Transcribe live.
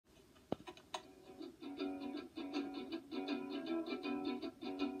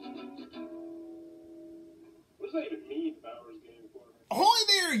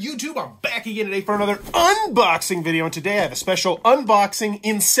YouTube? I'm back again today for another unboxing video, and today I have a special unboxing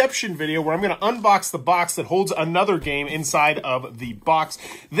Inception video where I'm going to unbox the box that holds another game inside of the box.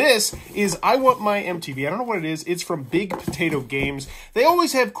 This is I Want My MTV. I don't know what it is. It's from Big Potato Games. They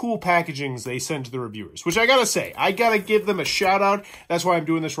always have cool packagings they send to the reviewers, which I gotta say, I gotta give them a shout out. That's why I'm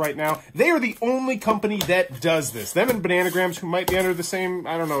doing this right now. They are the only company that does this. Them and Bananagrams, who might be under the same,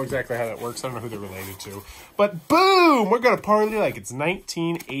 I don't know exactly how that works. I don't know who they're related to. But boom, we're gonna party like it's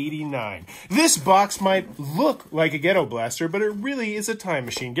 1989. This box might look like a ghetto blaster, but it really is a time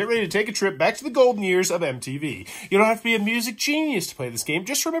machine. Get ready to take a trip back to the golden years of MTV. You don't have to be a music genius to play this game.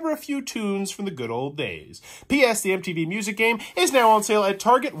 Just remember a few tunes from the good old days. P.S. The MTV music game is now on sale at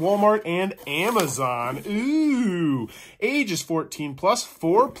Target, Walmart, and Amazon. Ooh. Age is 14 plus,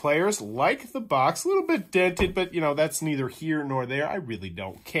 4 players. Like the box, a little bit dented, but you know, that's neither here nor there. I really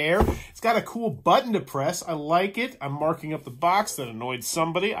don't care. It's got a cool button to press. I like it. I'm marking up the box. That annoyed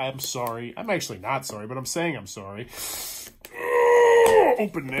somebody. I'm sorry. I'm actually not sorry, but I'm saying I'm sorry.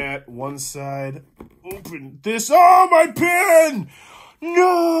 Open that. One side. Open this. Oh, my pen!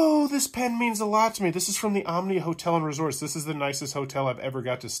 No, this pen means a lot to me. This is from the Omni Hotel and Resorts. This is the nicest hotel I've ever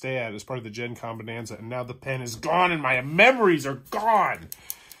got to stay at as part of the Gen Con Bonanza, and now the pen is gone and my memories are gone.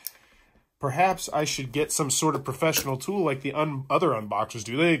 Perhaps I should get some sort of professional tool like the other unboxers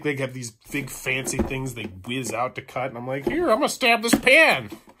do. They have these big fancy things they whiz out to cut, and I'm like, here, I'm going to stab this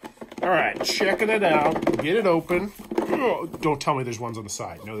pen. All right, checking it out. Get it open. Oh, don't tell me there's ones on the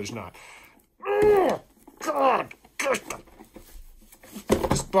side. No, there's not. Oh, God.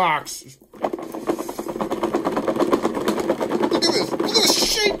 This box. Look at this. Look at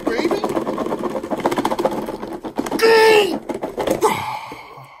this shape, baby.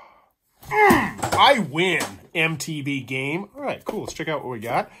 I win, MTV game. All right, cool. Let's check out what we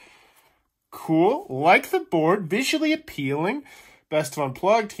got. Cool. Like the board. Visually appealing. Best of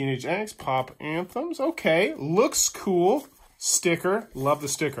Unplugged. Teenage Angst. Pop Anthems. Okay. Looks cool. Sticker. Love the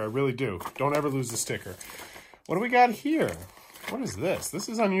sticker. I really do. Don't ever lose the sticker. What do we got here? What is this? This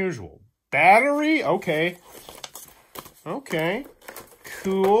is unusual. Battery? Okay. Okay.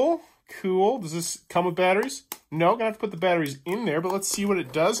 Cool. Cool. Does this come with batteries? No, gonna have to put the batteries in there, but let's see what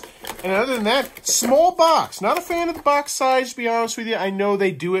it does. And other than that, small box. Not a fan of the box size, to be honest with you. I know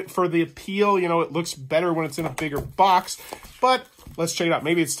they do it for the appeal. You know, it looks better when it's in a bigger box, but let's check it out.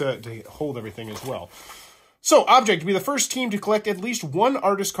 Maybe it's to hold everything as well. So, object, to be the first team to collect at least one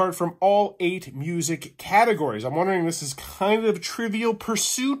artist card from all 8 music categories. I'm wondering, this is kind of Trivial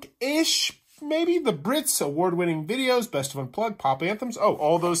Pursuit-ish. Maybe the Brits, award-winning videos, Best of Unplugged, Pop Anthems. Oh,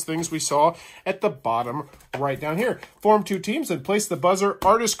 all those things we saw at the bottom right down here. Form 2 teams and place the buzzer,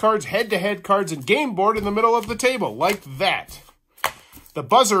 artist cards, head-to-head cards, and game board in the middle of the table, like that. The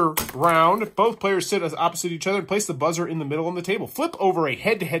buzzer round, both players sit opposite each other and place the buzzer in the middle of the table. Flip over a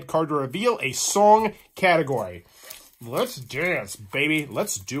head-to-head card to reveal a song category. Let's dance, baby.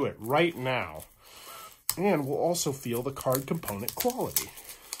 Let's do it right now. And we'll also feel the card component quality.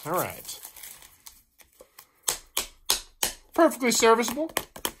 All right. Perfectly serviceable.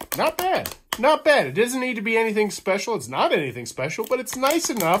 Not bad. Not bad. It doesn't need to be anything special. It's not anything special, but it's nice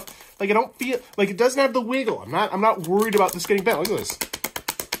enough. Like, I don't feel like it doesn't have the wiggle. I'm not worried about this getting bent. Look at this.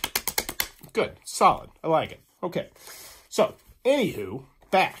 Good. Solid. I like it. Okay. So, anywho,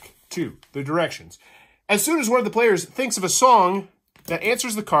 back to the directions. As soon as one of the players thinks of a song that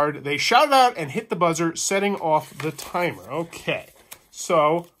answers the card, they shout it out and hit the buzzer, setting off the timer. Okay.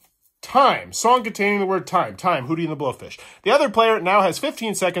 So, time. Song containing the word time. Time, Hootie and the Blowfish. The other player now has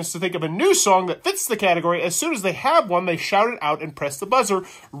 15 seconds to think of a new song that fits the category. As soon as they have one, they shout it out and press the buzzer,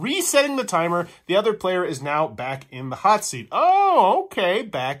 resetting the timer. The other player is now back in the hot seat. Oh, okay.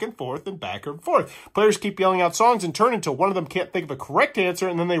 Back and forth and back and forth. Players keep yelling out songs in turn until one of them can't think of a correct answer,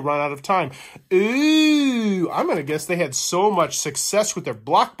 and then they run out of time. Ooh, I'm going to guess they had so much success with their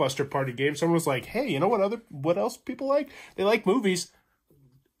Blockbuster party game. Someone was like, hey, you know what else people like? They like movies.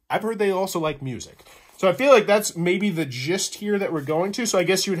 I've heard they also like music. So I feel like that's maybe the gist here that we're going to. So I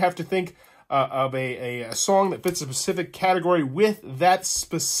guess you would have to think of a song that fits a specific category with that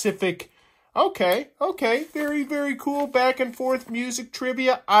specific. Okay. Very, very cool back and forth music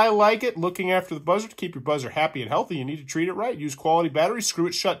trivia. I like it. Looking after the buzzer. To keep your buzzer happy and healthy, you need to treat it right. Use quality batteries, screw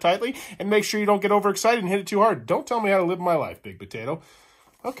it shut tightly, and make sure you don't get overexcited and hit it too hard. Don't tell me how to live my life, Big Potato.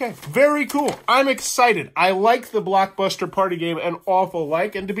 Okay, very cool. I'm excited. I like the Blockbuster party game an awful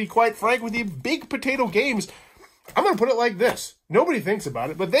like, and to be quite frank with you, Big Potato Games, I'm going to put it like this. Nobody thinks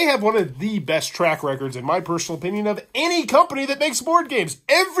about it, but they have one of the best track records, in my personal opinion, of any company that makes board games.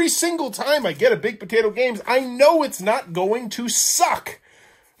 Every single time I get a Big Potato Games, I know it's not going to suck.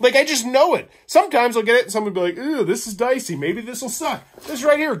 Like, I just know it. Sometimes I'll get it and someone will be like, ooh, this is dicey. Maybe this will suck. This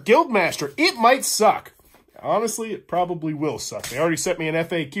right here, Guildmaster. It might suck. Honestly, it probably will suck. They already sent me an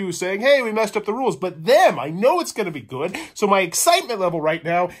FAQ saying, hey, we messed up the rules. But them, I know it's going to be good. So my excitement level right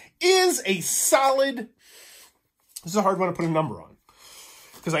now is a solid... This is a hard one to put a number on.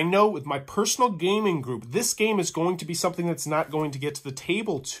 Because I know with my personal gaming group, this game is going to be something that's not going to get to the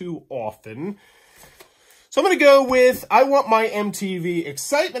table too often. So I'm going to go with, I want my MTV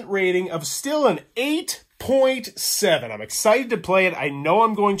excitement rating of still an 8.7. I'm excited to play it. I know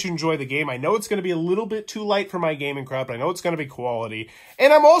I'm going to enjoy the game. I know it's going to be a little bit too light for my gaming crowd, but I know it's going to be quality.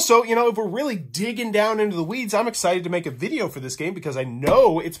 And I'm also, you know, if we're really digging down into the weeds, I'm excited to make a video for this game because I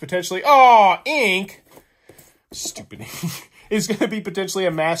know it's potentially, ink. Stupid ink. Is going to be potentially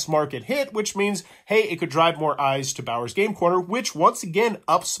a mass market hit, which means, hey, it could drive more eyes to Bauer's Game Corner, which once again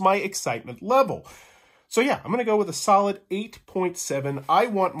ups my excitement level. So yeah, I'm going to go with a solid 8.7. I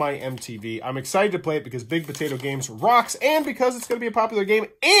want my MTV. I'm excited to play it because Big Potato Games rocks and because it's going to be a popular game.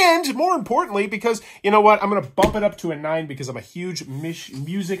 And more importantly, because, you know what, I'm going to bump it up to a 9 because I'm a huge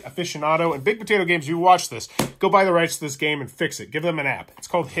music aficionado. And Big Potato Games, you watch this, go buy the rights to this game and fix it. Give them an app. It's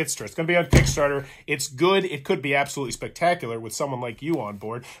called Hitster. It's going to be on Kickstarter. It's good. It could be absolutely spectacular with someone like you on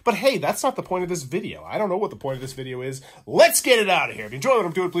board. But hey, that's not the point of this video. I don't know what the point of this video is. Let's get it out of here. If you enjoy what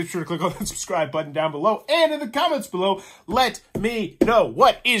I'm doing, please be sure to click on the subscribe button down below. And in the comments below, let me know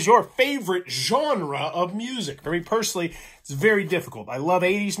what is your favorite genre of music. For me personally, it's very difficult. I love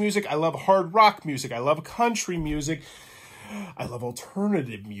 80s music. I love hard rock music. I love country music. I love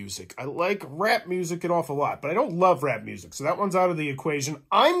alternative music. I like rap music an awful lot, but I don't love rap music, so that one's out of the equation.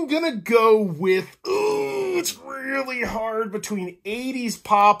 I'm gonna go with, it's really hard between 80s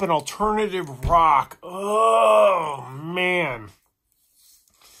pop and alternative rock. Oh, man.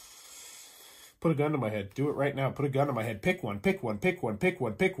 Put a gun to my head. Do it right now. Put a gun to my head. Pick one. Pick one. Pick one. Pick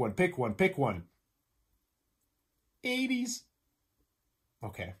one. Pick one. Pick one. Pick one. 80s.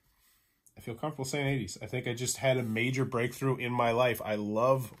 Okay. I feel comfortable saying 80s. I think I just had a major breakthrough in my life. I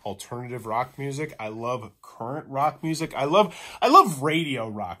love alternative rock music. I love current rock music. I love radio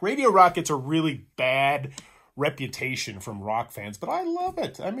rock. Radio rock gets a really bad reputation from rock fans, but I love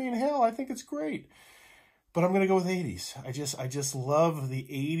it. I mean, hell, I think it's great. But I'm going to go with 80s. I just love the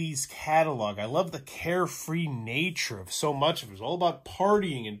 80s catalog. I love the carefree nature of so much of it. It was all about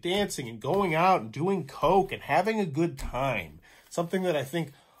partying and dancing and going out and doing coke and having a good time. Something that I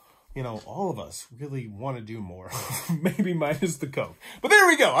think, you know, all of us really want to do more. Maybe minus the coke. But there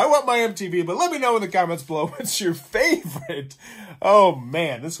we go. I want my MTV, but let me know in the comments below what's your favorite. Oh,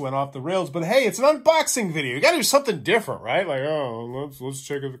 man, this went off the rails. But hey, it's an unboxing video. You got to do something different, right? Like, oh, let's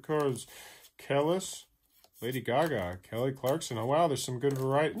check out the cards. Kellis. Lady Gaga, Kelly Clarkson. Oh, wow, there's some good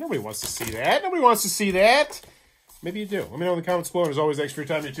variety. Nobody wants to see that. Nobody wants to see that. Maybe you do. Let me know in the comments below. And as always, thanks for your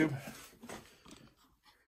time, YouTube.